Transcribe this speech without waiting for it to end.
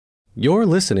You're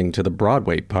listening to the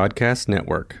Broadway Podcast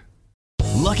Network.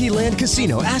 Lucky Land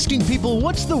Casino, asking people,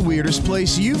 what's the weirdest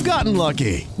place you've gotten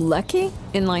lucky? Lucky?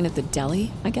 In line at the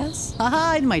deli, I guess?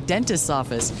 Aha, in my dentist's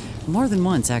office. More than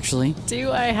once, actually.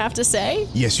 Do I have to say?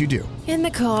 Yes, you do. In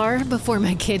the car before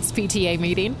my kids' PTA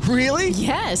meeting. Really?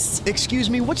 Yes. Excuse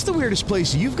me, what's the weirdest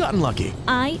place you've gotten lucky?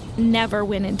 I never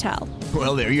win and tell.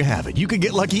 Well, there you have it. You can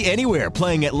get lucky anywhere,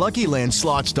 playing at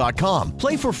LuckyLandSlots.com.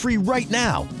 Play for free right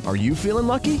now. Are you feeling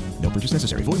lucky? No purchase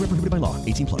necessary. Void where prohibited by law.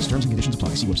 18+. Terms and conditions apply.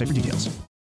 See website for details.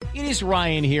 It is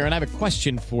Ryan here, and I have a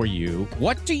question for you.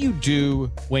 What do you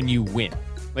do when you win?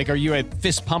 Like, are you a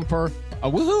fist pumper, a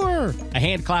woo-hooer, a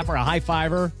hand clapper, a high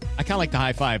fiver? I kind of like the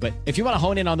high five, but if you want to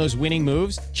hone in on those winning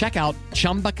moves, check out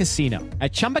Chumba Casino.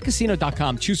 At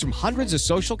ChumbaCasino.com, choose from hundreds of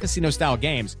social casino-style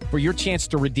games for your chance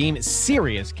to redeem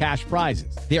serious cash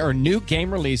prizes. There are new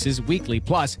game releases weekly,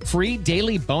 plus free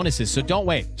daily bonuses. So don't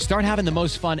wait. Start having the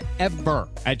most fun ever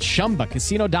at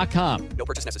ChumbaCasino.com. No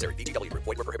purchase necessary. VGW. Void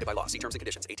where prohibited by law. See terms and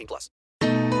conditions. 18+.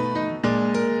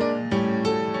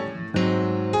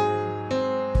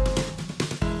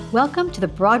 Welcome to the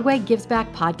Broadway Gives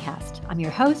Back podcast. I'm your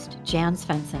host, Jan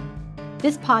Svensson.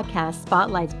 This podcast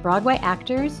spotlights Broadway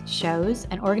actors, shows,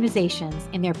 and organizations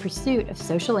in their pursuit of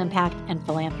social impact and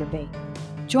philanthropy.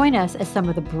 Join us as some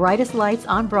of the brightest lights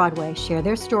on Broadway share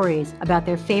their stories about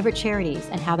their favorite charities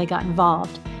and how they got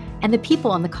involved, and the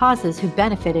people and the causes who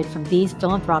benefited from these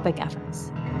philanthropic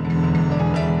efforts.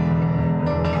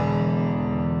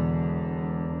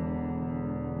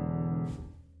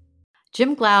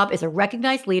 Jim Glaub is a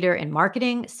recognized leader in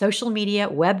marketing, social media,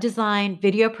 web design,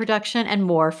 video production, and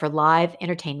more for live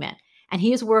entertainment, and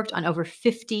he has worked on over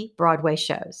 50 Broadway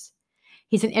shows.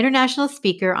 He's an international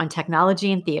speaker on technology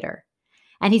and theater,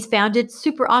 and he's founded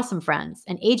Super Awesome Friends,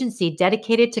 an agency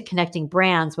dedicated to connecting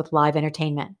brands with live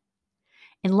entertainment.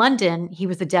 In London, he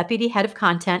was the deputy head of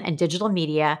content and digital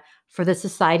media for the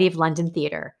Society of London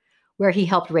Theatre, where he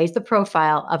helped raise the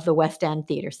profile of the West End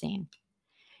theater scene.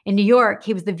 In New York,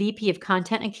 he was the VP of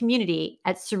Content and Community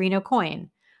at Sereno Coin,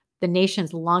 the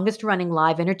nation's longest-running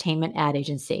live entertainment ad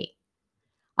agency.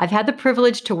 I've had the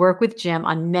privilege to work with Jim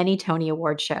on many Tony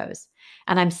Award shows,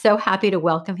 and I'm so happy to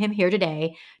welcome him here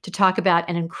today to talk about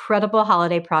an incredible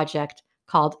holiday project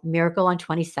called Miracle on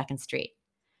 22nd Street.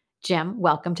 Jim,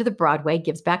 welcome to the Broadway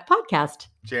Gives Back podcast.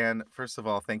 Jan, first of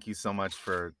all, thank you so much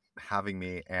for having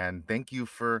me, and thank you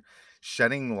for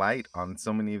shedding light on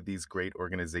so many of these great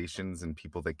organizations and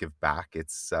people that give back.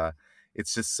 It's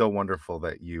just so wonderful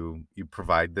that you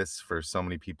provide this for so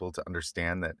many people to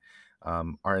understand that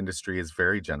our industry is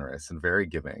very generous and very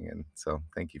giving, and so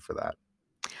thank you for that.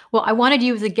 Well, I wanted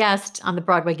you as a guest on the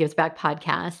Broadway Gives Back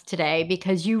podcast today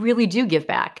because you really do give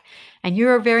back, and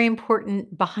you're a very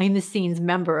important behind-the-scenes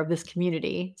member of this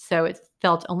community, so it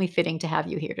felt only fitting to have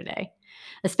you here today,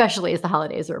 especially as the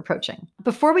holidays are approaching.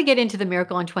 Before we get into the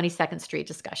Miracle on 22nd Street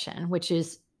discussion, which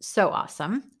is so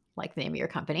awesome, like the name of your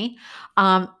company,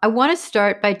 I want to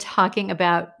start by talking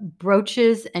about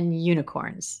brooches and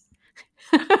unicorns.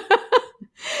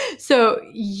 So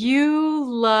you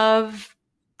love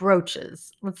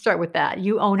brooches. Let's start with that.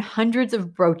 You own hundreds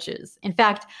of brooches. In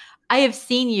fact, I have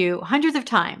seen you hundreds of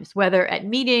times, whether at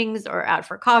meetings or out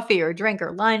for coffee or drink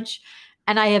or lunch,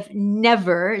 and I have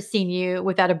never seen you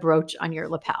without a brooch on your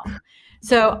lapel.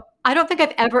 So I don't think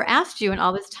I've ever asked you in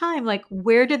all this time, like,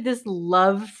 where did this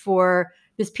love for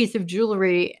this piece of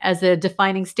jewelry as a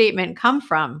defining statement come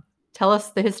from? Tell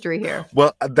us the history here.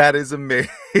 Well, that is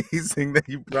amazing that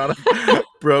you brought up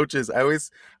brooches.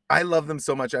 I love them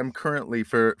so much. I'm currently,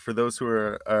 for those who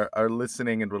are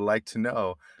listening and would like to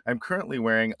know, I'm currently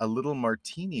wearing a little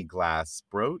martini glass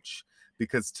brooch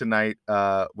because tonight,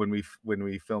 when we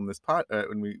filmed this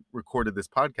when we recorded this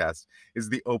podcast, is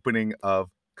the opening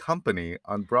of Company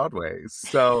on Broadway.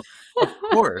 So, of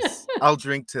course, I'll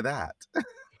drink to that.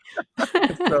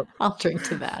 So, I'll drink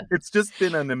to that. It's just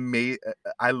been an amazing.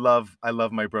 I love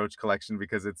my brooch collection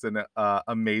because it's an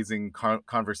amazing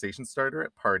conversation starter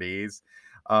at parties.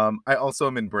 I also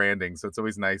am in branding, so it's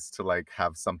always nice to like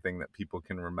have something that people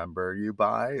can remember you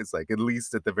by. It's like, at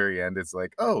least at the very end, it's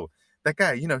like, oh, that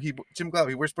guy, Jim Glaub,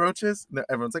 he wears brooches. And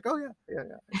everyone's like, oh yeah.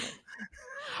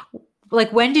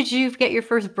 Like, when did you get your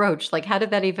first brooch? Like, how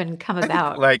did that even come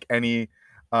about? Like any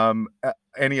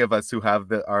of us who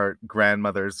have our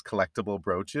grandmother's collectible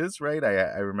brooches, right?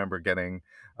 I remember getting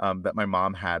that my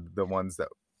mom had the ones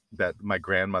that my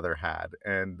grandmother had,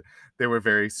 and they were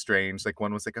very strange. Like,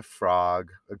 one was like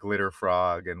a glitter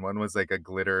frog, and one was like a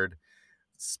glittered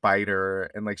spider,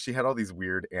 and like she had all these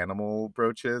weird animal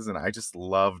brooches, and I just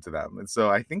loved them. And so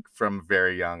I think from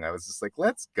very young I was just like,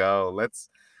 let's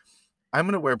I'm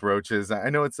gonna wear brooches. I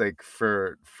know it's like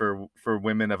for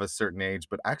women of a certain age,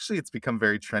 but actually it's become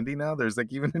very trendy now. There's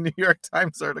like even a New York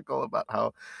Times article about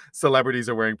how celebrities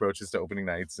are wearing brooches to opening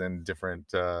nights and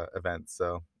different events.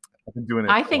 So I've been doing it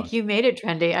I for a while. think you made it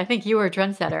trendy. I think you were a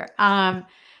trendsetter.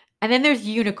 And then there's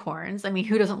unicorns. I mean,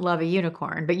 who doesn't love a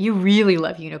unicorn? But you really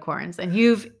love unicorns, and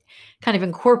you've kind of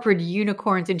incorporated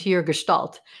unicorns into your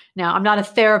gestalt. Now, I'm not a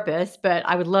therapist, but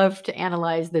I would love to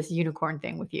analyze this unicorn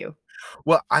thing with you.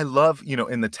 Well, I love,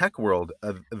 in the tech world,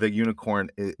 the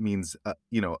unicorn, it means,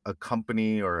 a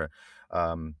company or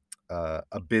um,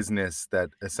 a business that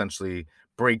essentially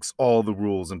breaks all the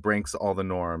rules and breaks all the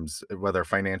norms, whether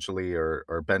financially or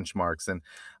benchmarks. And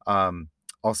um,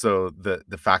 also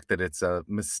the fact that it's a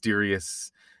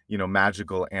mysterious,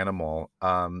 magical animal.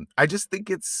 I just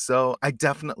think I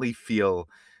definitely feel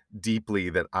deeply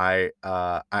that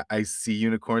I see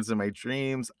unicorns in my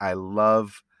dreams. I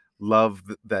love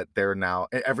that they're now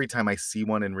every time I see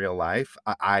one in real life,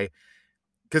 I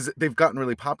because they've gotten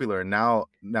really popular, and now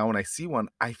when I see one,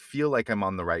 I feel like I'm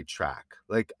on the right track.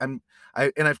 Like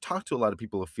I've talked to a lot of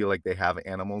people who feel like they have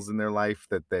animals in their life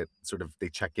that sort of they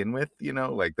check in with,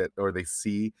 like that, or they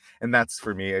see, and that's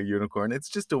for me a unicorn. It's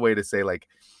just a way to say like,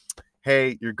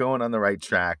 hey, you're going on the right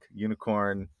track,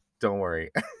 unicorn. Don't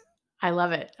worry. I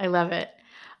love it. I love it.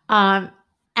 Um,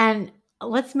 and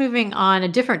let's moving on a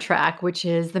different track, which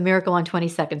is the Miracle on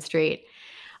 22nd Street.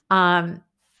 Um,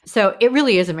 so it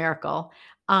really is a miracle.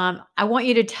 I want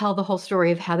you to tell the whole story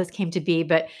of how this came to be.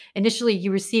 But initially,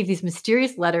 you received these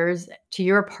mysterious letters to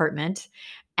your apartment,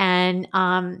 and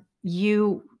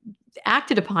you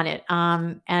acted upon it.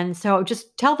 And so,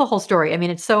 just tell the whole story. I mean,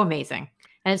 it's so amazing,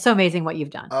 and it's so amazing what you've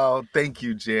done. Oh, thank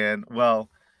you, Jan. Well,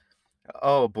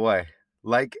 oh boy.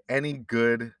 Like any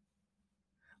good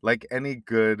like any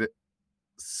good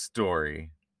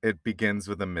story, it begins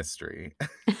with a mystery.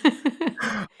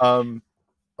 Um,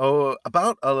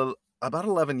 about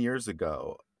 11 years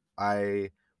ago,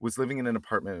 I was living in an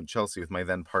apartment in Chelsea with my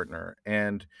then partner,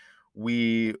 and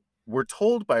we were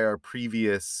told by our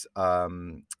previous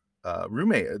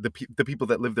roommate, the people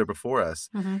that lived there before us,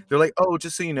 Mhm. they're like, "Oh,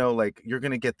 just so you know, like you're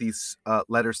gonna get these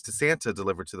letters to Santa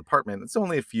delivered to the apartment. It's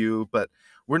only a few, but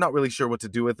we're not really sure what to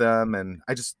do with them, and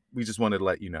we just wanted to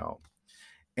let you know."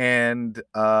 And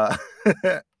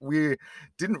we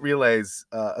didn't realize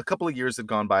a couple of years had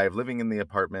gone by of living in the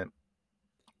apartment,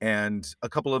 and a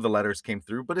couple of the letters came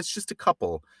through, but it's just a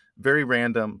couple very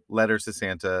random letters to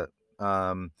Santa,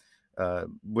 um,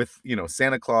 with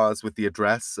Santa Claus with the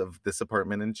address of this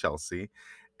apartment in Chelsea,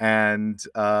 and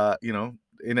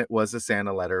in it was a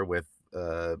Santa letter with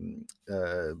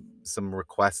some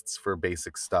requests for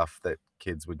basic stuff that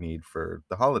kids would need for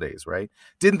the holidays. Right?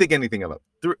 Didn't think anything of it.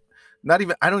 Not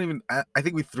even. I don't even. I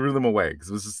think we threw them away because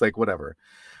it was just like whatever.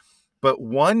 But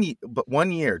one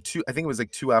year, I think it was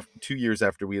like 2 years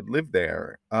after we had lived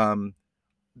there,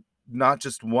 not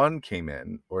just one came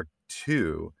in or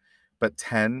two, but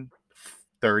 10,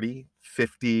 30,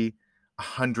 50,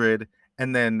 100,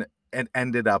 and then it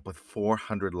ended up with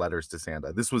 400 letters to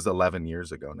Santa. This was 11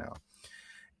 years ago now.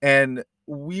 And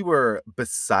we were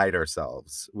beside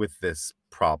ourselves with this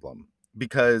problem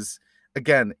because,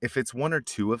 again, if it's one or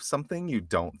two of something, you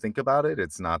don't think about it.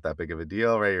 It's not that big of a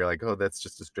deal, right? You're like, oh, that's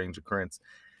just a strange occurrence.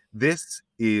 This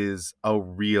is a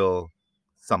real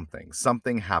something.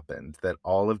 Something happened that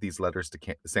all of these letters to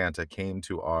Santa came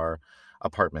to our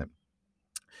apartment.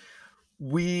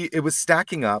 It was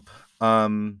stacking up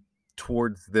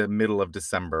towards the middle of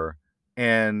December,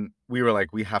 and we were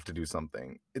like, we have to do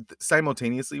something.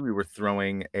 Simultaneously, we were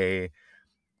throwing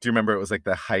do you remember it was like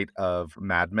the height of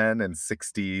Mad Men and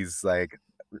 60s, like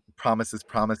Promises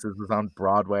was on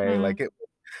Broadway. Mhm. Like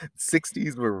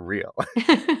 60s were real.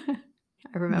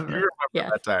 I You remember. remember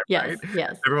Yes. that time, Yes. right?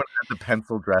 Yes. Everyone had the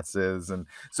pencil dresses, and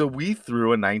so we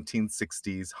threw a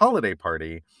 1960s holiday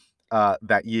party,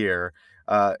 that year,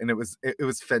 and it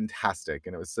was fantastic,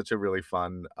 and it was such a really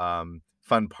fun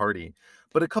party.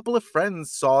 But a couple of friends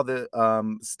saw the,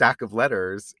 stack of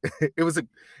letters. It was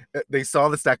they saw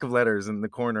the stack of letters in the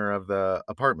corner of the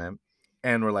apartment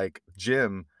and were like,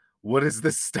 "Jim, what is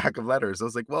this stack of letters?" I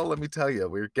was like, "Well, let me tell you,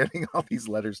 we're getting all these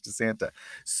letters to Santa."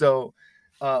 So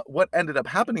what ended up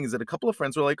happening is that a couple of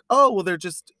friends were like, "Oh, well,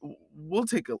 we'll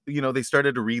take they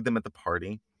started to read them at the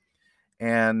party,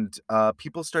 and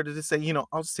people started to say,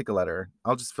 I'll just take a letter.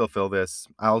 I'll just fulfill this.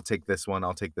 I'll take this one.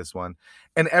 I'll take this one."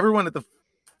 And everyone at the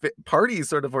party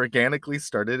sort of organically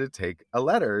started to take a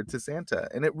letter to Santa,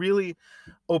 and it really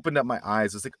opened up my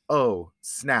eyes. It's like, oh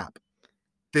snap,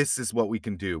 this is what we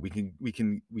can do. We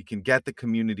can get the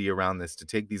community around this to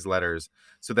take these letters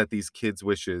so that these kids'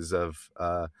 wishes of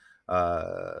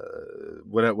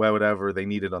whatever they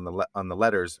needed on the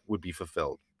letters would be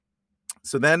fulfilled.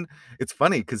 So then it's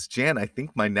funny because Jan, I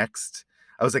think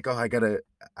I was like, oh, I gotta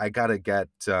get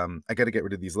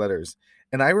rid of these letters.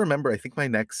 And I remember, I think my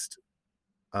next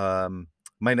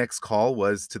call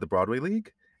was to the Broadway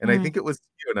League, and I think it was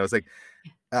you. And I was like,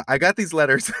 I got these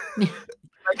letters.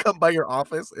 I come by your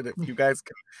office, and if you guys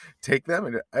can take them.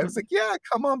 And I was like, yeah,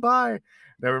 come on by.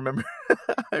 And I remember,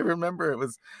 I remember it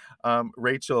was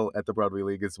Rachel at the Broadway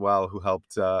League as well who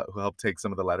helped take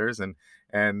some of the letters, and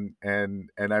I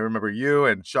remember you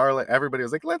and Charlotte. Everybody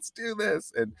was like, let's do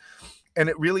this, and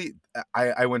it really,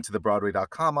 I went to the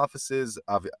Broadway.com offices,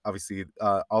 obviously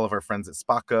all of our friends at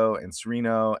Spacco and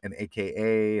Sereno and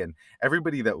AKA and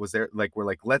everybody that was there, like, we're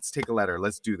like, let's take a letter,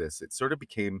 let's do this. It sort of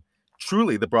became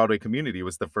truly the Broadway community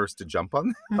was the first to jump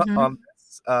on on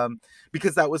this,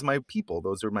 because that was my people.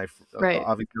 Those are my Right.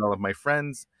 obviously all of my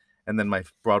friends, and then my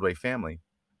Broadway family.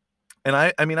 And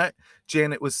I mean,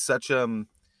 Jan, it was such a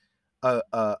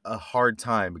hard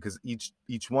time because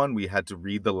each one we had to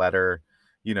read the letter,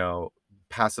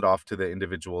 pass it off to the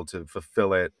individual to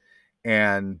fulfill it,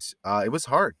 and it was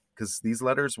hard because these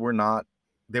letters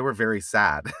they were very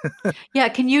sad. Yeah,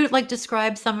 can you, like,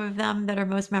 describe some of them that are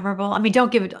most memorable? I mean,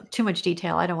 don't give it too much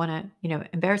detail. I don't wanna,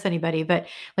 embarrass anybody, but,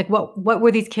 like, what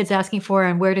were these kids asking for,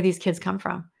 and where do these kids come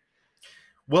from?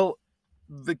 Well,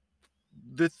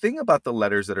 the thing about the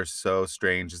letters that are so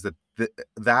strange is that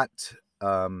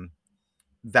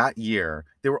that year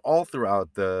they were all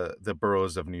throughout the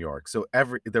boroughs of New York. So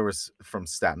there was from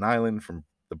Staten Island, from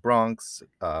the Bronx,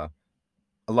 a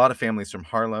lot of families from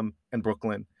Harlem and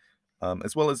Brooklyn,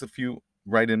 as well as a few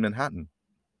right in Manhattan.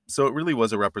 So it really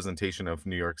was a representation of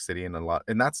New York City, and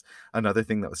that's another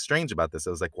thing that was strange about this. I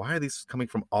was like, why are these coming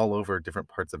from all over different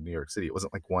parts of New York City? It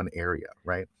wasn't like one area,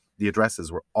 right? The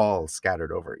addresses were all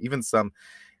scattered over, even some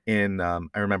in I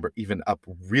remember even up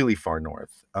really far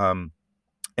north. And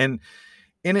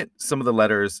in it, some of the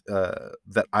letters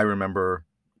that I remember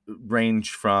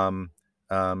range from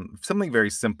something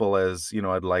very simple as,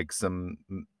 I'd like some,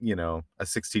 a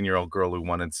 16-year-old girl who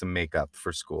wanted some makeup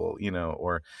for school,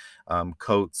 or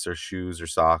coats or shoes or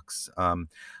socks.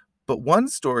 But one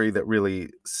story that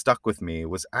really stuck with me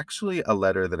was actually a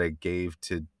letter that I gave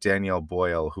to Danielle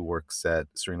Boyle, who works at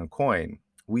Serena Coyne.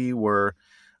 She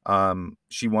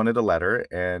wanted a letter,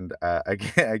 and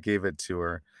I gave it to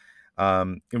her,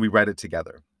 and we read it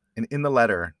together. And in the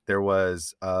letter, there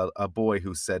was a boy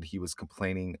who said he was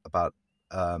complaining about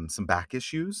some back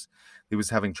issues. He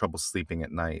was having trouble sleeping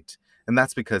at night. And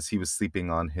that's because he was sleeping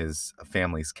on his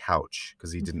family's couch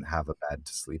because he didn't have a bed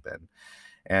to sleep in,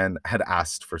 and had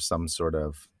asked for some sort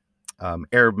of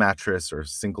air mattress or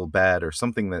single bed or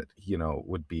something that,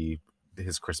 would be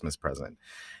his Christmas present.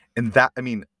 And that, I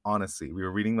mean, honestly, we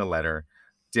were reading the letter,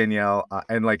 Danielle,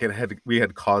 and like we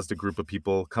had caused a group of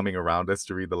people coming around us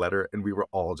to read the letter, and we were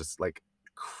all just like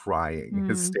crying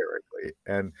hysterically.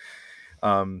 And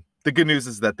the good news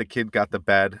is that the kid got the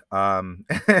bed,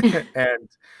 and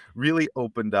really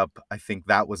opened up. I think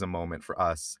that was a moment for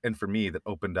us and for me that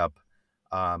opened up.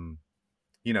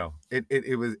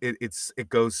 It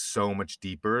goes so much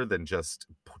deeper than just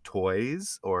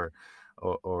toys or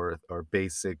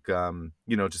basic,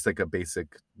 just like a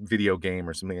basic video game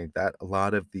or something like that. A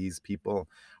lot of these people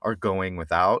are going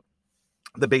without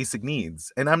the basic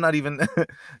needs, and I'm not even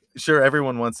sure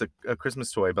everyone wants a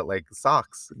Christmas toy, but like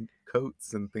socks and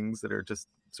coats and things that are just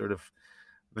sort of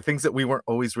the things that we weren't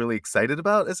always really excited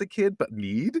about as a kid, but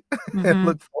need and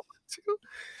look forward to,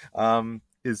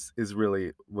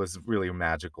 was really a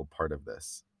magical part of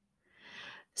this.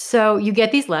 So you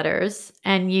get these letters,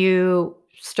 and you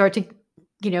start to,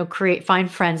 find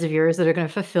friends of yours that are gonna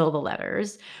fulfill the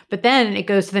letters, but then it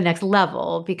goes to the next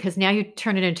level because now you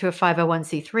turn it into a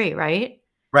 501(c)(3), right?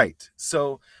 Right.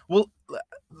 So,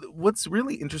 what's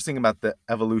really interesting about the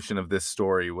evolution of this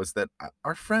story was that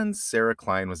our friend Sarah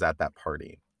Klein was at that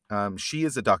party. She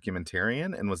is a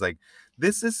documentarian and was like,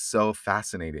 this is so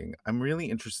fascinating. I'm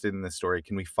really interested in this story.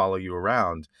 Can we follow you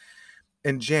around?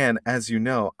 And Jan, as you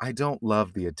know, I don't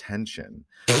love the attention,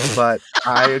 but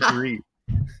I agree.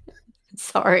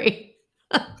 Sorry.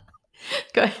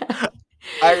 Go ahead.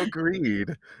 I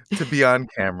agreed to be on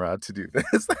camera to do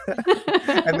this.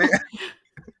 And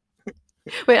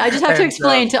Wait, I just have to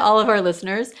explain to all of our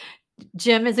listeners,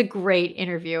 Jim is a great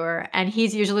interviewer, and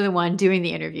he's usually the one doing the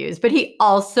interviews, but he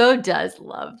also does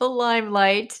love the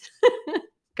limelight.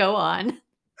 Go on.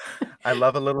 I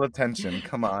love a little attention.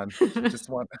 Come on. Just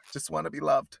want to be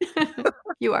loved.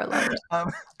 You are loved.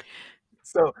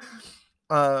 So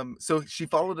So she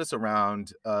followed us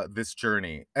around this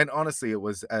journey, and honestly, it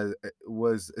was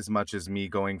as much as me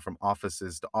going from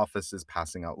offices to offices,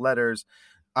 passing out letters.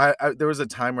 There was a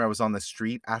time where I was on the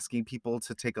street asking people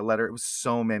to take a letter. It was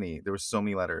so many. There were so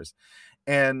many letters,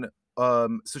 and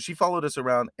so she followed us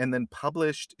around and then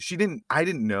published. I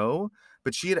didn't know,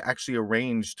 but she had actually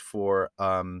arranged for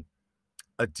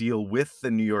a deal with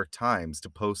the New York Times to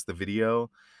post the video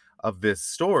of this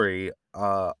story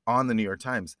on the New York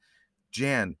Times.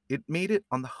 Jan, it made it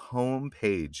on the home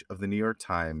page of the New York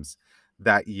Times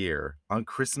that year on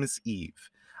Christmas Eve.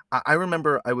 I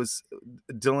remember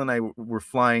Dylan and I were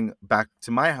flying back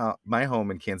to my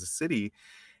home in Kansas City,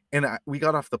 and we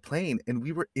got off the plane and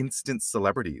we were instant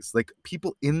celebrities. Like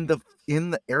people in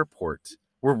the airport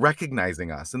were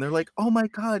recognizing us, and they're like, "Oh my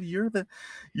God, you're Santa,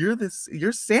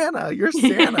 you're Santa." You're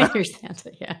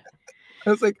Santa, yeah. I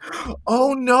was like,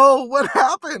 "Oh no, what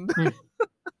happened?"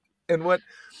 And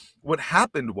what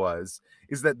happened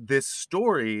is that this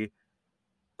story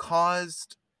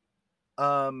caused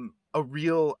a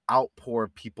real outpour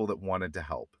of people that wanted to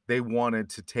help. They wanted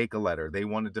to take a letter. They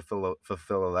wanted to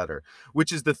fulfill a letter,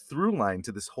 which is the through line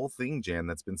to this whole thing, Jan,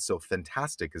 that's been so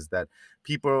fantastic, is that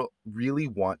people really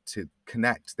want to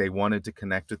connect. They wanted to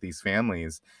connect with these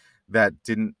families that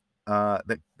didn't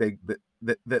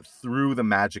that through the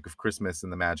magic of Christmas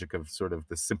and the magic of sort of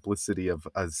the simplicity of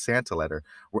a Santa letter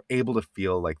were able to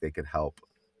feel like they could help.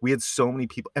 We had so many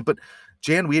people, but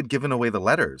Jan, we had given away the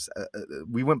letters.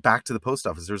 We went back to the post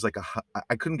office. There was like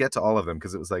I couldn't get to all of them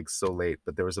because it was like so late,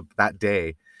 but there was that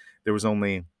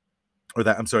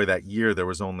year, there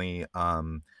was only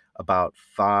about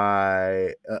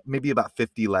maybe about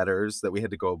 50 letters that we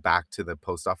had to go back to the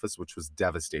post office, which was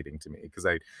devastating to me because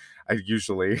I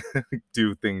usually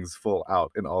do things full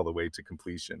out and all the way to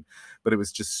completion, but it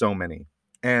was just so many.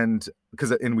 And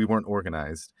we weren't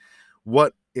organized.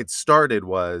 What it started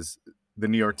was the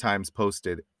New York Times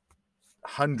posted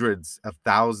hundreds of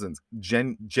thousands,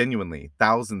 genuinely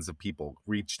thousands of people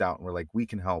reached out and were like, we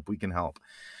can help.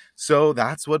 So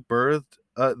that's what birthed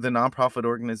the nonprofit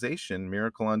organization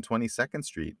Miracle on 22nd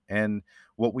Street. And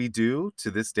what we do to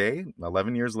this day,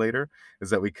 11 years later, is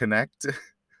that we connect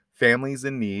families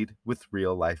in need with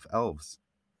real life elves.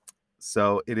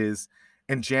 So it is.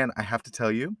 And Jan, I have to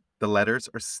tell you, the letters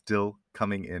are still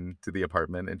coming into the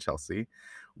apartment in Chelsea.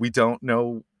 We don't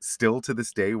know still to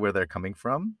this day where they're coming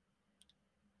from.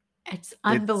 It's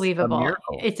unbelievable.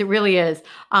 It's It really is.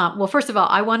 Well, first of all,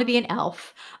 I want to be an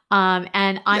elf.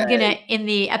 And I'm going to, in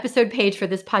the episode page for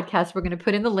this podcast, we're going to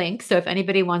put in the link. So if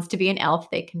anybody wants to be an elf,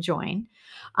 they can join.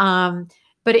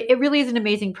 But it really is an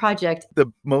amazing project.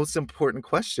 The most important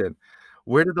question,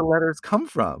 where did the letters come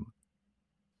from?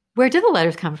 Where did the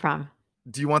letters come from?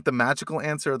 Do you want the magical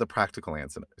answer or the practical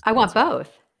answer? I want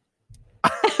both.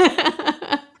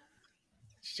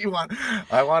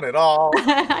 I want it all.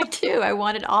 I do. I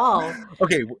want it all.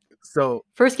 Okay, so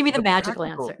first give me the magical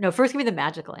answer. No, first give me the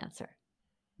magical answer.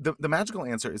 The magical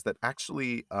answer is that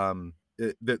actually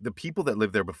the people that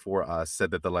lived there before us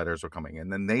said that the letters were coming,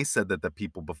 and then they said that the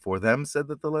people before them said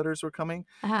that the letters were coming.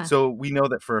 Uh-huh. So we know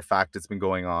that for a fact it's been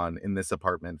going on in this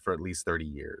apartment for at least 30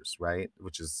 years, right?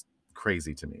 Which is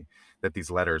crazy to me that these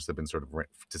letters have been sort of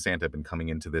to Santa have been coming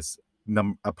into this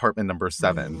apartment number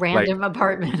 7, random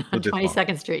apartment on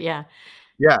 22nd Street. Yeah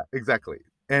exactly.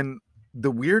 And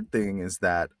the weird thing is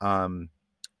that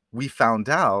we found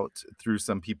out through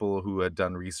some people who had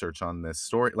done research on this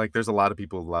story. Like there's a lot of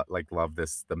people love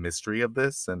this, the mystery of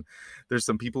this, and there's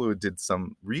some people who did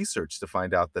some research to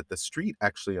find out that the street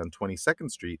actually on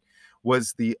 22nd Street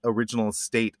was the original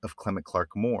estate of Clement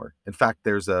Clarke Moore. In fact,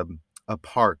 there's a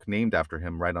park named after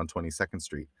him right on 22nd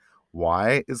Street.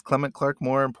 Why is Clement Clarke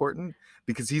Moore important?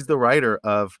 Because he's the writer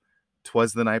of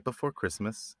 'Twas the Night Before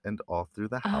Christmas and All Through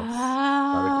the House.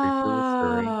 Not a creepy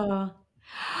little story.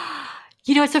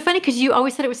 You know, it's so funny because you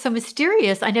always said it was so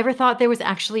mysterious. I never thought there was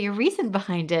actually a reason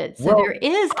behind it. So there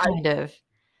is kind of.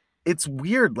 It's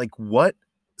weird. Like what?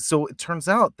 So it turns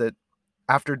out that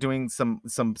after doing some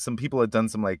people had done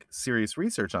some like serious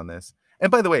research on this.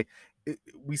 And by the way,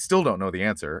 we still don't know the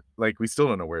answer. Like we still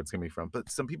don't know where it's coming from. But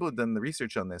some people have done the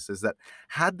research on this. Is that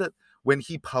when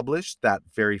he published that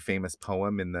very famous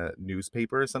poem in the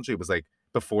newspaper, essentially it was like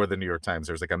before the New York Times,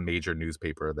 there was like a major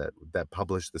newspaper that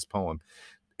published this poem.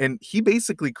 And he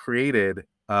basically created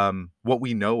what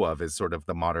we know of as sort of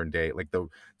the modern day, like the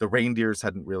reindeers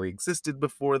hadn't really existed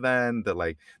before then.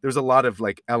 There's a lot of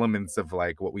like elements of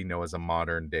like what we know as a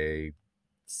modern day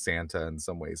Santa in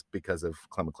some ways because of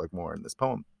Clement Clarke Moore in this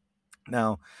poem.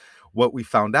 Now, what we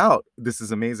found out, this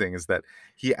is amazing, is that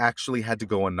he actually had to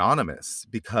go anonymous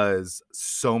because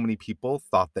so many people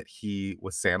thought that he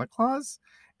was Santa Claus.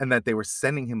 and that they were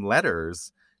sending him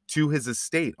letters to his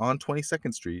estate on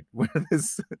 22nd Street,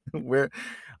 where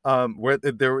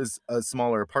there was a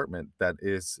smaller apartment that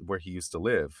is where he used to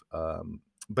live.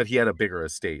 But he had a bigger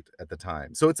estate at the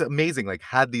time. So it's amazing. Like,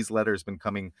 had these letters been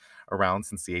coming around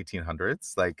since the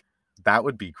 1800s, like that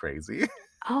would be crazy.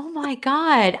 Oh my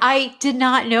God. I did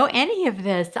not know any of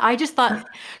this. I just thought,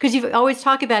 because you've always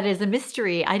talked about it as a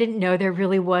mystery, I didn't know there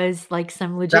really was like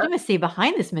some That legitimacy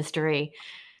behind this mystery.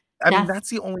 I mean, That's that's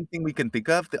the only thing we can think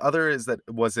of. The other is that,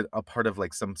 was it a part of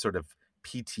like some sort of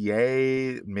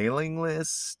PTA mailing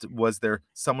list? Was there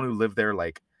someone who lived there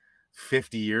like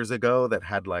 50 years ago that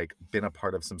had like been a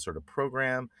part of some sort of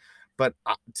program? But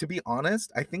to be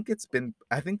honest, I think this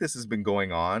has been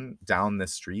going on down the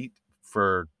street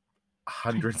for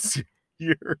hundreds of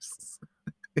years.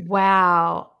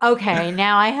 wow. Okay.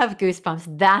 Now I have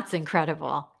goosebumps. That's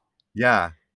incredible.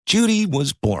 Yeah. Judy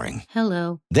was boring.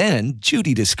 Hello. Then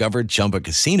Judy discovered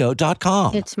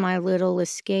ChumbaCasino.com. It's my little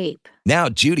escape. Now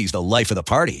Judy's the life of the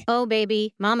party. Oh,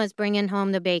 baby, mama's bringing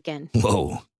home the bacon.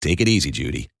 Whoa, take it easy,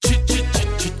 Judy.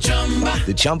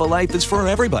 The Chumba life is for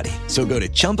everybody. So go to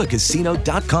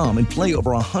ChumbaCasino.com and play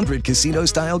over 100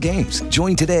 casino-style games.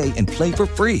 Join today and play for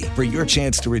free for your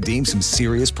chance to redeem some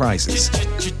serious prizes.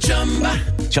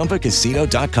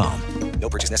 ChumbaCasino.com. No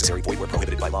purchase necessary. Void where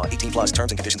prohibited by law. 18 plus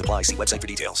terms and conditions apply. See website for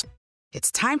details.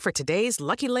 It's time for today's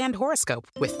Lucky Land horoscope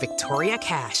with Victoria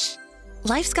Cash.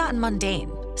 Life's gotten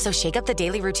mundane, so shake up the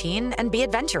daily routine and be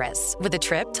adventurous with a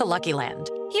trip to Lucky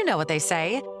Land. You know what they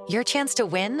say, your chance to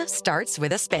win starts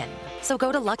with a spin. So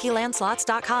go to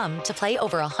LuckyLandSlots.com to play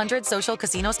over 100 social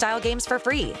casino-style games for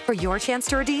free for your chance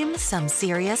to redeem some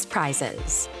serious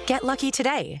prizes. Get lucky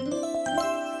today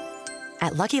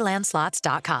at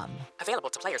LuckyLandSlots.com. Available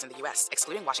to players in the U.S.,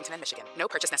 excluding Washington and Michigan. No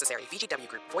purchase necessary. VGW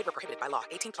Group. Void where prohibited by law.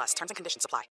 18 plus. Terms and conditions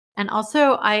apply. And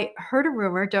also, I heard a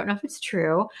rumor, don't know if it's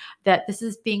true, that this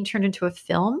is being turned into a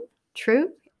film. True?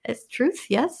 It's truth?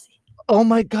 Yes? Oh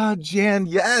my God, Jan.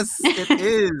 Yes, it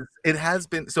is. It has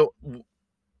been. So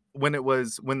when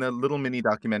the little mini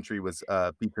documentary was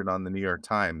featured on the New York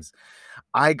Times,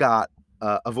 I got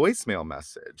a voicemail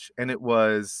message, and it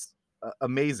was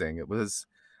amazing. It was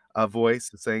a voice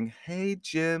saying, "Hey,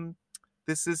 Jim,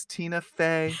 this is Tina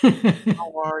Fey.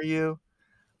 How are you?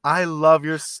 I love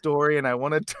your story, and I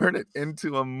want to turn it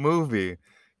into a movie.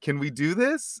 Can we do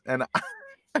this?" And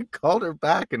I called her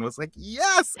back and was like,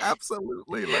 "Yes,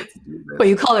 absolutely. Let's do this." But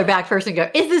you call her back first and go,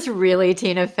 "Is this really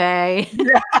Tina Fey?"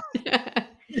 Yeah.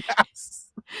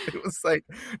 Yes. It was like,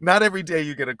 not every day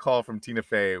you get a call from Tina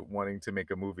Fey wanting to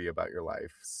make a movie about your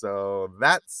life. So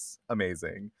that's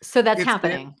amazing. So that's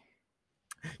happening.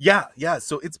 Yeah.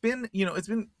 So it's been,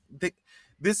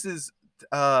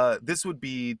 this would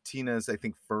be Tina's, I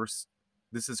think,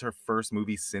 this is her first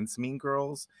movie since Mean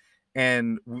Girls.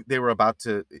 And they were about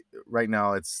to, right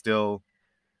now it's still,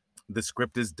 the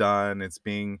script is done. It's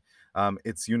being,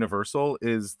 it's Universal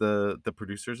is the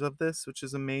producers of this, which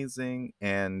is amazing.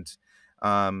 And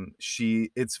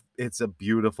it's a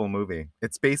beautiful movie.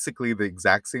 It's basically the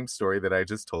exact same story that I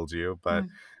just told you, but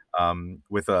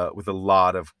with a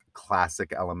lot of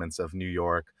classic elements of New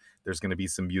York. There's going to be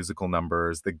some musical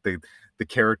numbers. The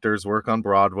characters work on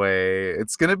Broadway.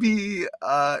 It's going to be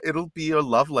it'll be a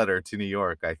love letter to New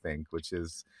York, I think, which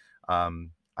is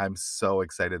I'm so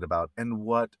excited about. And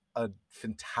what a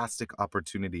fantastic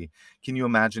opportunity. Can you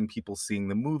imagine people seeing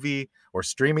the movie or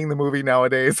streaming the movie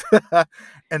nowadays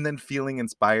and then feeling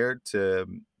inspired to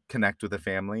connect with a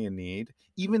family in need,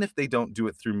 even if they don't do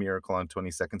it through Miracle on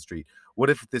 22nd Street? What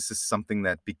if this is something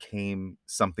that became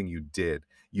something you did?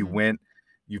 You went,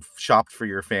 you've shopped for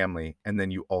your family, and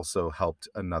then you also helped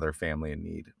another family in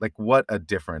need. Like, what a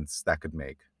difference that could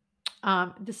make.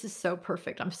 This is so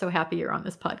perfect. I'm so happy you're on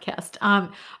this podcast.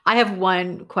 I have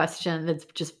one question that's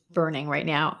just burning right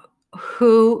now.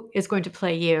 Who is going to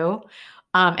play you?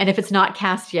 And if it's not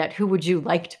cast yet, who would you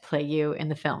like to play you in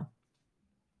the film?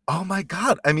 Oh my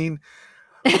God. I mean,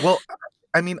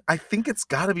 I think it's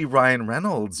got to be Ryan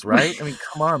Reynolds, right? I mean,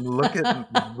 come on, look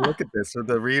at this for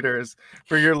the readers,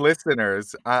 for your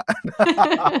listeners.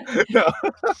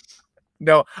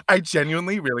 No, I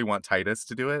genuinely really want Titus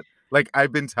to do it. Like,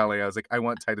 I've been telling, I was like, I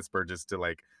want Titus Burgess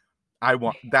to I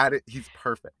want that. He's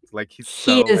perfect. Like, he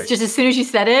is. Just as soon as you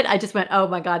said it, I just went, oh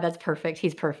my God, that's perfect.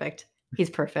 He's perfect. He's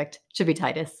perfect. Should be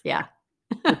Titus. Yeah.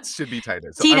 It should be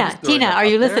Titus. So Tina, are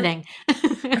you listening?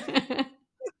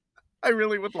 I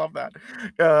really would love that.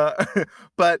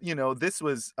 But this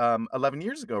was 11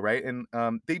 years ago, right? And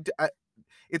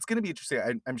it's going to be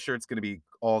interesting. I'm sure it's going to be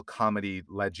all comedy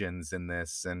legends in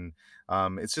this, and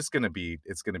it's going to be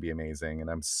amazing. And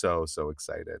I'm so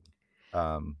excited.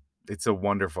 It's a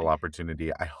wonderful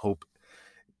opportunity. I hope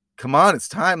come on, it's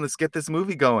time. Let's get this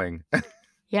movie going.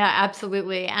 Yeah,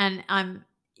 absolutely. And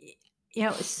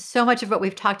so much of what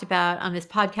we've talked about on this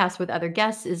podcast with other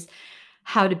guests is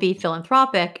how to be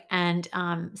philanthropic. And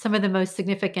some of the most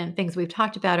significant things we've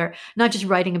talked about are not just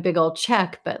writing a big old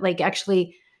check, but like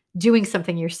actually doing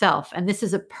something yourself. And this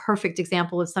is a perfect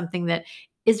example of something that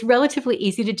is relatively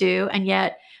easy to do and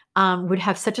yet would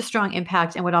have such a strong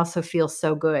impact and would also feel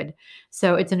so good.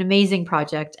 So it's an amazing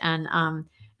project. And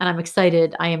I'm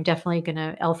excited. I am definitely going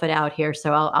to elf it out here.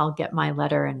 So I'll get my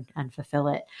letter and fulfill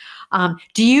it.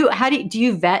 Do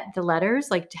you vet the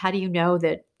letters? Like, how do you know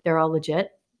that they're all legit?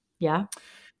 Yeah.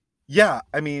 Yeah,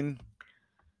 I mean,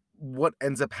 what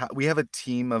ends up we have a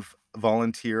team of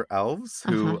volunteer elves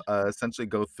Uh-huh. who essentially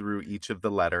go through each of the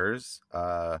letters.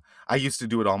 I used to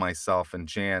do it all myself, and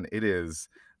Jan, it is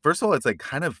first of all, it's like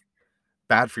kind of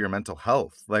bad for your mental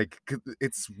health. Like they're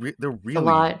It's a really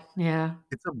lot. Yeah.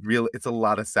 it's a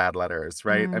lot of sad letters,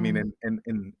 right? I mean,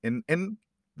 Mm, and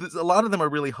there's a lot of them are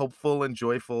really hopeful and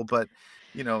joyful, but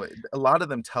a lot of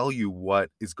them tell you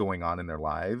what is going on in their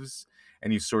lives,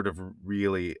 and you sort of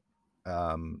really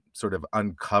sort of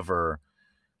uncover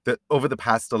that over the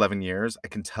past 11 years, I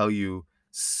can tell you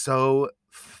so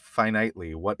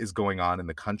finitely what is going on in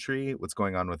the country, what's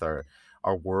going on with our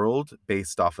world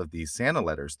based off of these Santa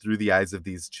letters through the eyes of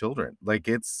these children. Like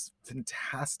it's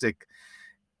fantastic.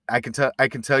 I can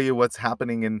tell you what's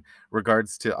happening in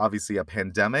regards to obviously a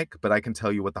pandemic, but I can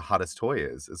tell you what the hottest toy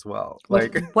is as well.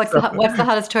 What's Like what's so, what's the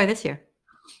hottest toy this year?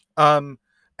 um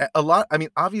a lot, I mean,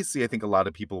 obviously I think a lot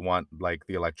of people want like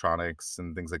the electronics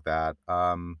and things like that.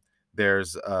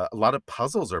 There's a lot of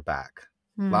puzzles are back.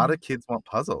 A lot Hmm. of kids want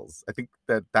puzzles. I think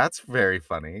that's very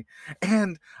funny.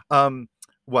 And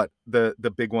what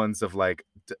the big ones of like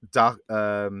doc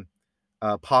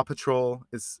Paw Patrol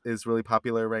is really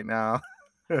popular right now.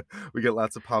 We get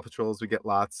lots of Paw Patrols. We get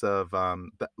lots of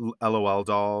the LOL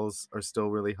dolls are still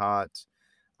really hot.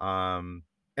 And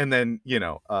then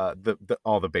the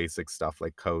all the basic stuff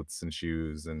like coats and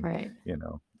shoes and Right.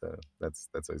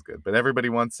 that's always good. But everybody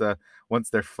wants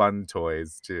their fun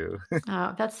toys too.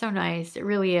 Oh, that's so nice. It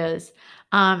really is.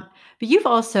 Um, but you've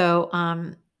also,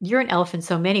 you're an elf in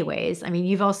so many ways. I mean,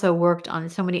 you've also worked on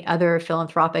so many other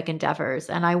philanthropic endeavors.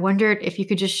 And I wondered if you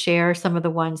could just share some of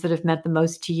the ones that have meant the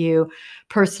most to you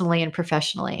personally and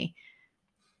professionally.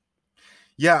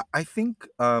 Yeah, I think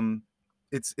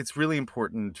it's really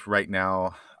important right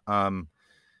now.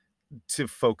 To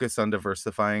focus on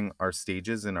diversifying our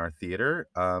stages in our theater.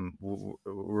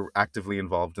 We're actively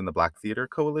involved in the Black Theater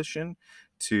Coalition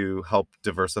to help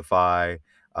diversify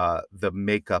the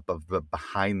makeup of the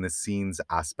behind the scenes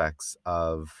aspects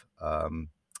of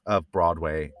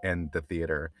Broadway and the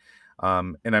theater.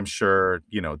 And I'm sure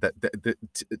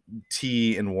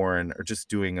T and Warren are just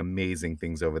doing amazing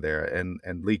things over there, and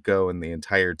Lico and the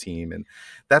entire team. And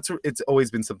it's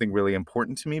always been something really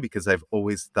important to me because I've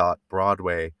always thought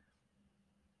Broadway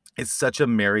it's such a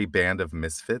merry band of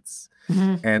misfits,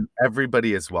 Mhm. and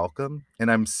everybody is welcome, and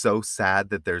I'm so sad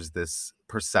that there's this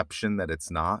perception that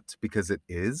it's not, because it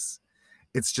is.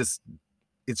 It's just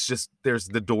there's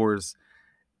the doors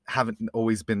haven't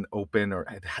always been open or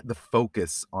had the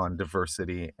focus on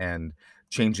diversity and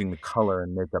changing the color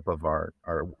and makeup of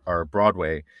our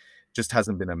Broadway just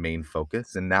hasn't been a main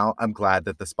focus, and now I'm glad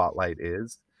that the spotlight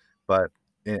is, but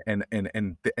and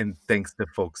thanks to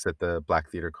folks at the Black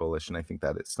Theater Coalition, I think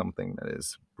that is something that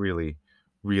is really,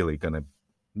 really gonna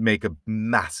make a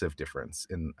massive difference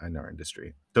in our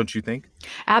industry. Don't you think?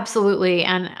 Absolutely.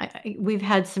 And we've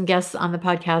had some guests on the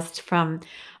podcast from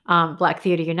Black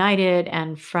Theater United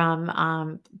and from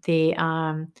the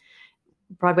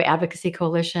Broadway Advocacy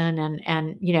Coalition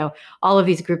and all of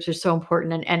these groups are so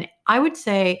important. And I would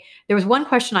say there was one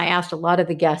question I asked a lot of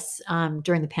the guests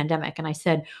during the pandemic, and I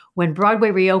said, when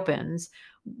Broadway reopens,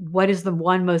 what is the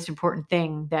one most important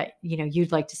thing that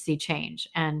you'd like to see change?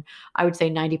 And I would say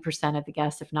 90% of the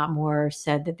guests, if not more,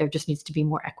 said that there just needs to be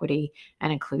more equity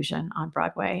and inclusion on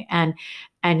Broadway. And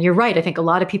you're right. I think a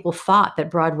lot of people thought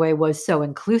that Broadway was so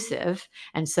inclusive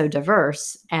and so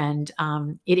diverse, and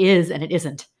it is, and it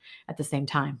isn't at the same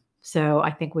time. So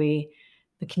I think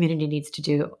the community needs to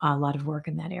do a lot of work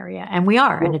in that area, and we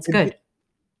are, and Well, it's good.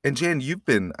 and Jan, you've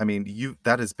been, I mean,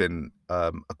 that has been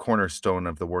a cornerstone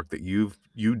of the work that you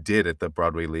did at the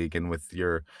Broadway League and with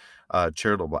your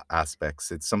charitable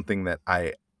aspects. It's something that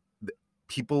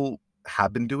people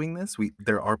have been doing this.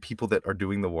 There are people that are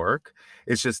doing the work.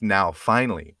 It's just now,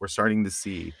 finally, we're starting to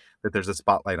see that there's a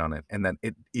spotlight on it, and that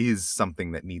it is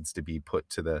something that needs to be put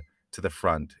to the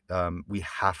front. We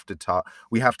have to talk.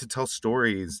 We have to tell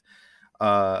stories.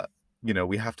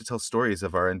 We have to tell stories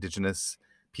of our Indigenous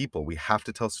people. We have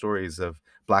to tell stories of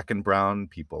Black and brown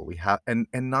people. We have, and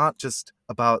not just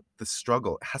about the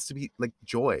struggle. It has to be like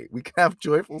joy. We can have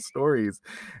joyful stories,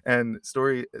 and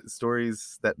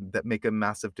stories that make a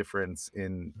massive difference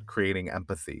in creating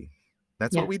empathy.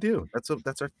 That's what Yeah. we do. That's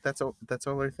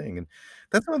our thing. And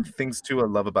that's one of the things too I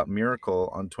love about Miracle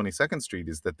on 22nd Street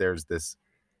is that there's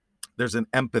an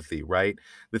empathy, right?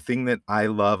 The thing that I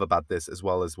love about this, as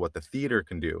well as what the theater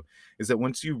can do, is that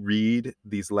once you read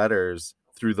these letters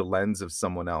through the lens of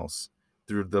someone else,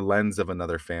 through the lens of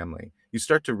another family, you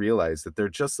start to realize that they're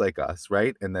just like us,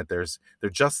 right? And that they're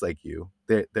just like you.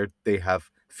 They have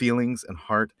feelings and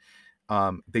heart.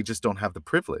 They just don't have the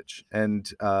privilege,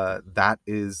 and that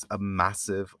is a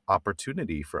massive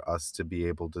opportunity for us to be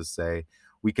able to say,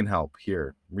 we can help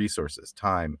here, resources,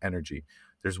 time, energy.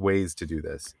 There's ways to do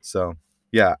this. So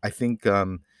yeah, I think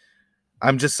I'm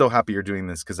just so happy you're doing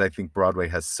this, because I think Broadway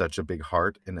has such a big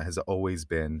heart and has always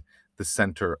been the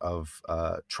center of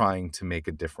trying to make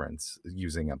a difference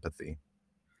using empathy.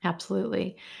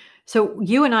 Absolutely. So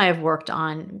you and I have worked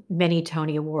on many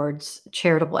Tony Awards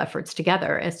charitable efforts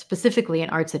together, specifically in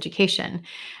arts education.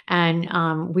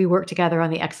 And we worked together on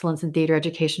the Excellence in Theater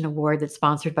Education Award that's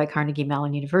sponsored by Carnegie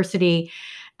Mellon University.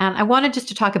 And I wanted just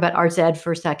to talk about arts ed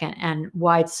for a second and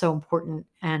why it's so important,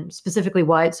 and specifically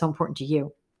why it's so important to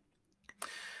you.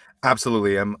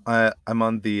 Absolutely. I'm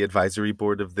on the advisory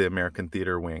board of the American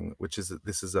Theater Wing, which is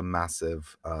this is a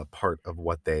massive part of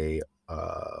what the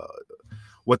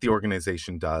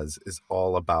organization does, is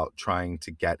all about trying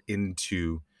to get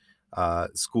into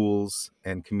schools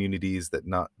and communities that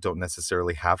don't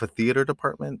necessarily have a theater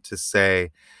department, to say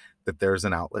that there's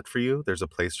an outlet for you, there's a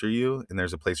place for you, and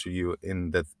there's a place for you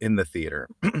in the theater.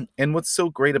 And what's so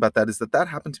great about that is that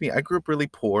happened to me. I grew up really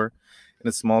poor in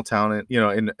a small town,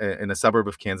 in a suburb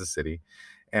of Kansas City,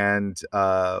 and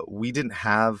we didn't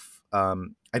have.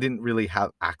 I didn't really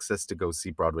have access to go see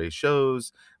Broadway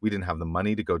shows. We didn't have the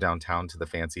money to go downtown to the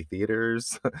fancy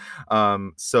theaters.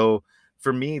 So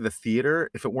for me, the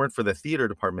theater, if it weren't for the theater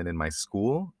department in my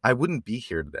school, I wouldn't be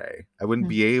here today. I wouldn't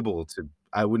be able to.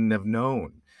 I wouldn't have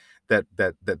known that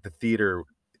the theater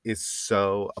is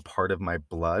so a part of my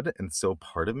blood and so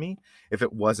part of me, if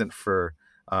it wasn't for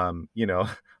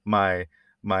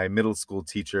my middle school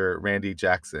teacher Randy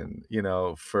Jackson,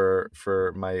 for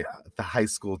the high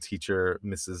school teacher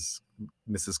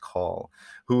Mrs. Call,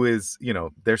 who is,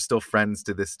 they're still friends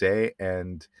to this day,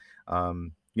 and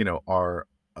are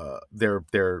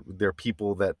they're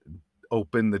people that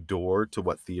open the door to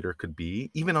what theater could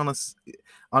be, even on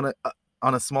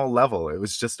a small level. It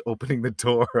was just opening the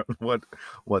door on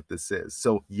what this is.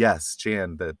 So yes,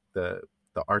 Jan, the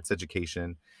arts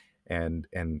education and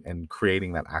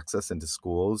creating that access into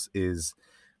schools is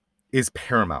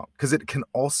paramount, because it can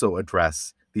also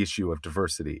address the issue of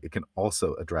diversity. It can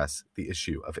also address the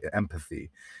issue of empathy.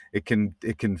 It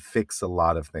can fix a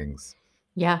lot of things.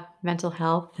 Yeah, mental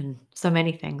health and so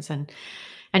many things, and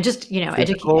just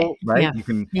Physical, right? Yeah, You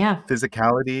can yeah,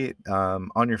 physicality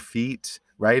on your feet,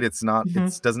 right? It's not. Mhm.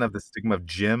 It doesn't have the stigma of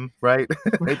gym, right?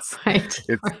 it's right,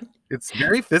 it's right. it's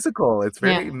very physical.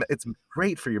 Yeah, It's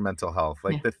great for your mental health, yeah,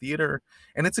 like the theater,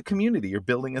 and it's a community. You're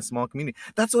building a small community.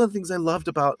 That's one of the things I loved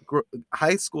about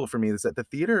high school for me, is that the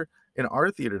theater in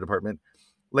our theater department,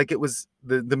 like, it was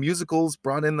the musicals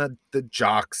brought in the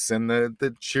jocks and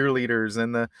the cheerleaders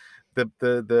and the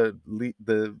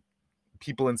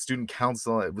people in student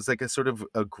council. It was like a sort of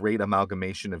a great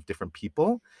amalgamation of different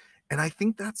people, and I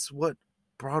think that's what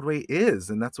Broadway is,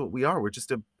 and that's what we are. We're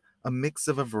just a mix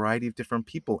of a variety of different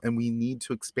people, and we need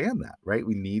to expand that, right?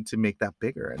 We need to make that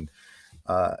bigger,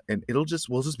 and we'll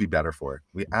just be better for it.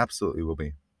 We absolutely will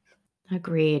be.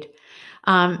 agreed.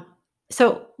 Um,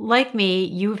 so, like me,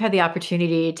 you've had the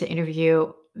opportunity to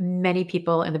interview many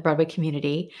people in the Broadway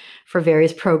community for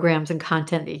various programs and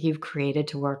content that you've created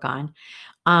to work on.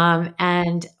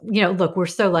 And look, we're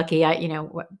so lucky.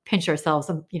 Pinch ourselves,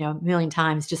 a million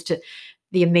times just to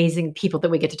the amazing people that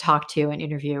we get to talk to and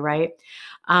interview, right?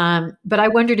 But I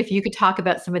wondered if you could talk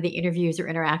about some of the interviews or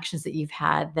interactions that you've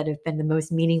had that have been the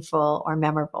most meaningful or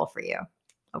memorable for you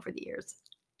over the years.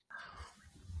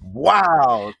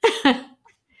 Wow,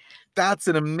 that's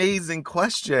an amazing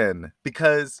question,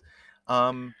 because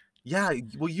yeah,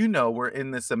 well, we're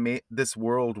in this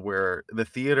world where the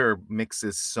theater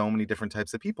mixes so many different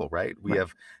types of people, right? We Right.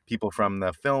 have people from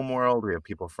the film world, we have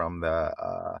people from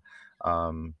the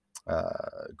um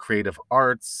creative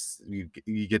arts.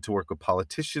 You get to work with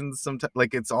politicians sometimes.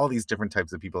 Like, it's all these different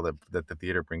types of people that the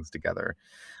theater brings together.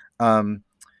 um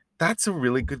that's a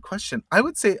really good question. I'd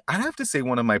have to say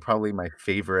one of probably my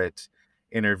favorite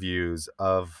interviews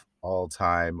of all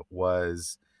time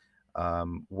was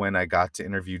when I got to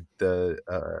interview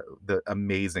the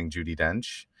amazing Judi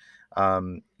Dench.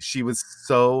 She was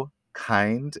so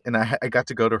kind, and I got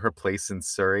to go to her place in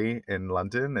Surrey in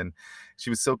London, and she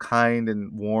was so kind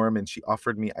and warm, and she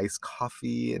offered me iced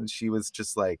coffee, and she was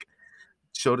just like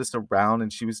showed us around,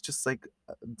 and she was just like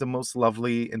the most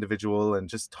lovely individual, and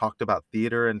just talked about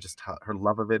theater and just her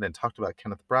love of it, and talked about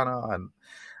Kenneth Branagh and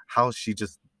how she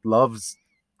just loves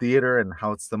theater and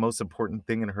how it's the most important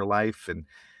thing in her life. And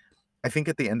I think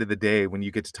at the end of the day, when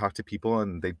you get to talk to people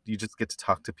and you just get to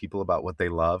talk to people about what they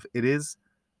love, it is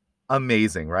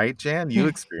amazing, right, Jan? You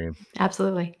experienced.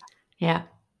 Absolutely. Yeah.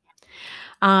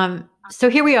 So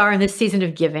here we are in this season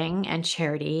of giving and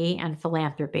charity and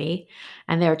philanthropy,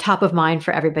 and they're top of mind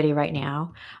for everybody right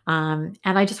now. And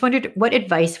I just wondered, what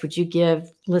advice would you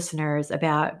give listeners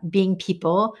about being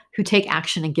people who take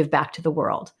action and give back to the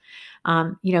world?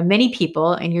 Many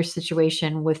people in your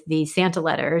situation with the Santa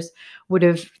letters would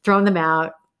have thrown them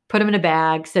out, put them in a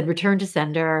bag, said return to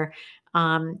sender.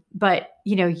 But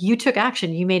you took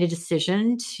action. You made a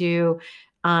decision to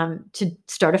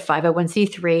start a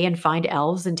 501c3 and find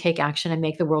elves and take action and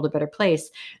make the world a better place.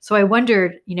 So I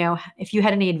wondered, if you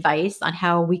had any advice on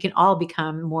how we can all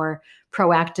become more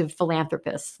proactive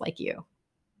philanthropists like you.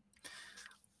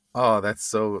 Oh, that's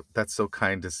so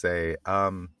kind to say.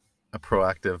 A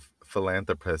proactive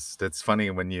philanthropist. It's funny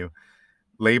when you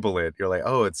label it, you're like,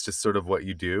 oh, it's just sort of what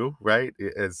you do, right?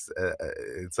 It's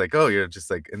like, oh, you're just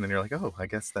like, and then you're like, oh, I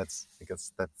guess that's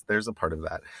there's a part of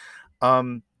that.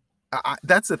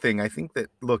 That's the thing. I think that,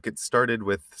 look, it started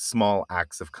with small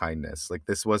acts of kindness. Like,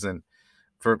 this wasn't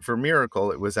for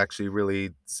Miracle. It was actually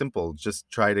really simple. Just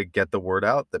try to get the word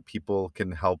out that people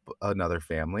can help another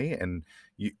family, and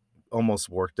you almost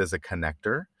worked as a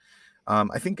connector.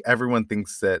 I think everyone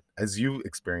thinks that, as you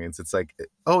experience, it's like,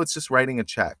 oh, it's just writing a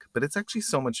check, but it's actually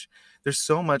there's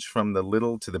so much from the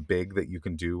little to the big that you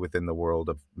can do within the world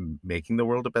of making the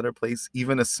world a better place.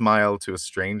 Even a smile to a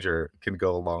stranger can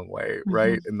go a long way,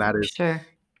 right? And that is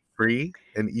free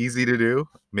and easy to do.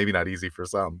 Maybe not easy for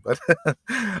some, but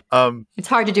it's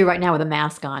hard to do right now with a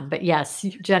mask on, but yes,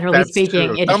 generally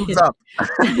speaking, it thumbs up.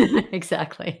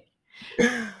 Exactly.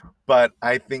 But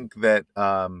I think that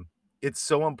it's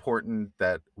so important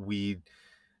that we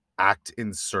act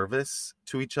in service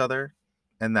to each other,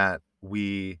 and that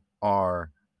we are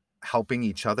helping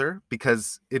each other,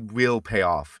 because it will pay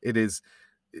off. It is,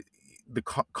 the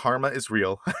karma is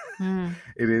real.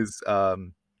 It is,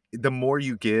 the more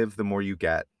you give, the more you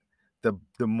get. The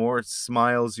more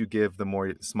smiles you give, the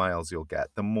more smiles you'll get.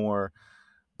 The more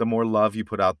love you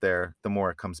put out there, the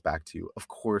more it comes back to you. Of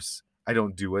course, I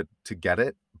don't do it to get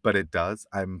it, but it does.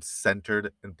 I'm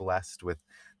centered and blessed with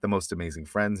the most amazing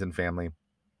friends and family,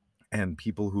 and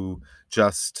people who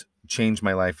just change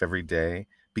my life every day,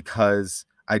 because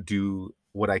I do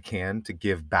what I can to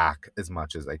give back as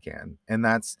much as I can. And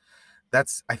that's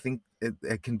I think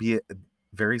it can be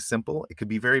very simple. It could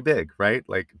be very big, right?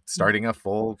 Like starting a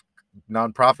full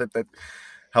nonprofit that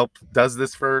does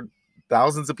this for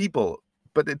thousands of people,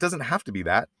 but it doesn't have to be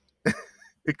that.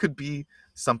 It could be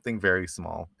something very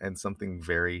small and something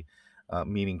very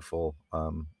meaningful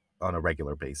on a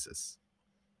regular basis.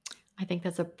 I think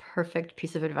that's a perfect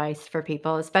piece of advice for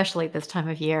people, especially this time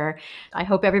of year. I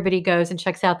hope everybody goes and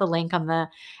checks out the link on the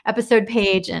episode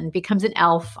page and becomes an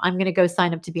elf. I'm going to go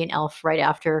sign up to be an elf right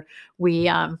after we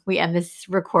end this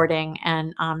recording.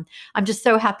 And I'm just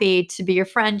so happy to be your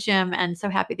friend, Jim, and so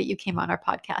happy that you came on our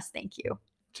podcast. Thank you.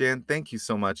 Jan, thank you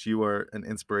so much. You are an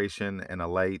inspiration and a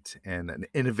light and an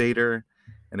innovator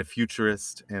and a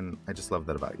futurist, and I just love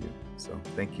that about you. So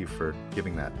thank you for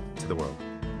giving that to the world.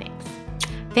 Thanks.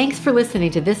 Thanks for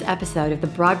listening to this episode of the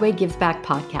Broadway Gives Back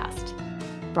podcast.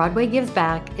 Broadway Gives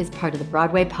Back is part of the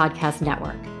Broadway Podcast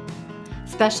Network.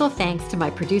 Special thanks to my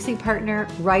producing partner,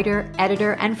 writer,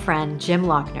 editor, and friend, Jim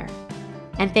Lochner.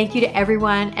 And thank you to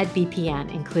everyone at BPN,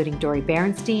 including Dori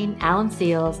Berenstein, Alan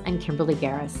Seals, and Kimberly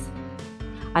Garris.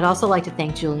 I'd also like to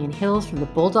thank Julian Hills from the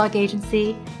Bulldog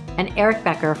Agency and Eric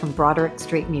Becker from Broderick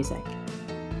Street Music.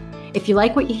 If you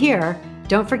like what you hear,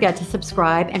 don't forget to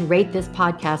subscribe and rate this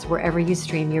podcast wherever you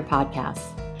stream your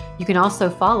podcasts. You can also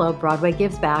follow Broadway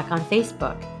Gives Back on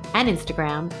Facebook and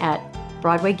Instagram at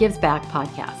Broadway Gives Back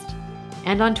Podcast,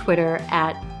 and on Twitter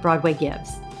at Broadway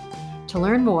Gives. To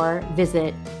learn more,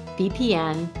 visit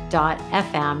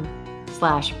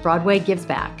bpn.fm/Broadway Gives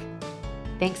Back.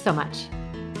 Thanks so much.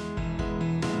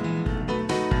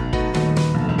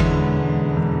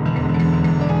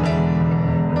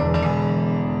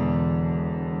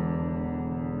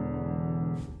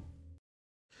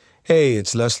 Hey,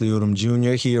 it's Leslie Odom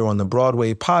Jr. here on the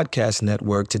Broadway Podcast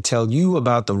Network to tell you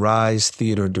about the Rise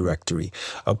Theater Directory,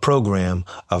 a program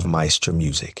of Maestro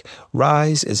Music.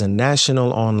 Rise is a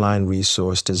national online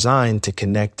resource designed to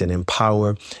connect and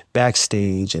empower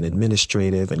backstage and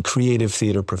administrative and creative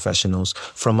theater professionals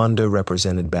from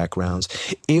underrepresented backgrounds.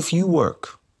 If you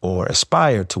work or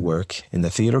aspire to work in the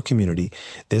theater community,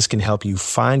 this can help you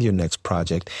find your next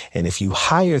project. And if you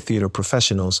hire theater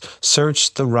professionals,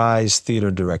 search the Rise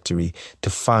Theater Directory to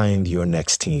find your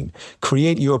next team.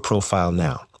 Create your profile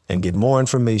now and get more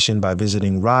information by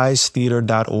visiting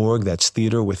risetheater.org. That's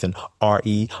theater with an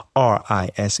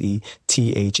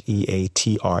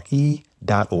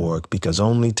RERISETHEATRE.org, because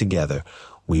only together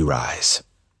we rise.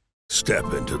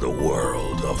 Step into the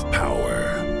world of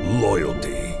power,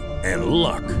 loyalty, and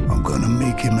luck. I'm gonna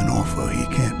make him an offer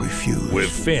he can't refuse.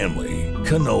 With family,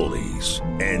 cannolis,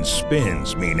 and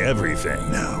spins mean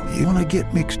everything. Now, you wanna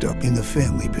get mixed up in the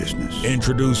family business.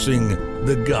 Introducing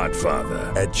The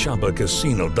Godfather at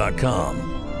ChumbaCasino.com.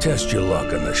 Test your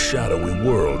luck in the shadowy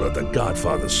world of The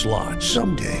Godfather slot.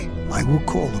 Someday, I will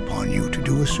call upon you to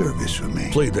do a service for me.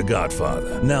 Play The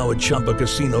Godfather now at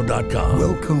ChumbaCasino.com.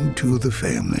 Welcome to the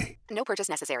family. No purchase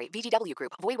necessary. VGW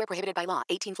Group. Void where prohibited by law.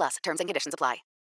 18+. Terms and conditions apply.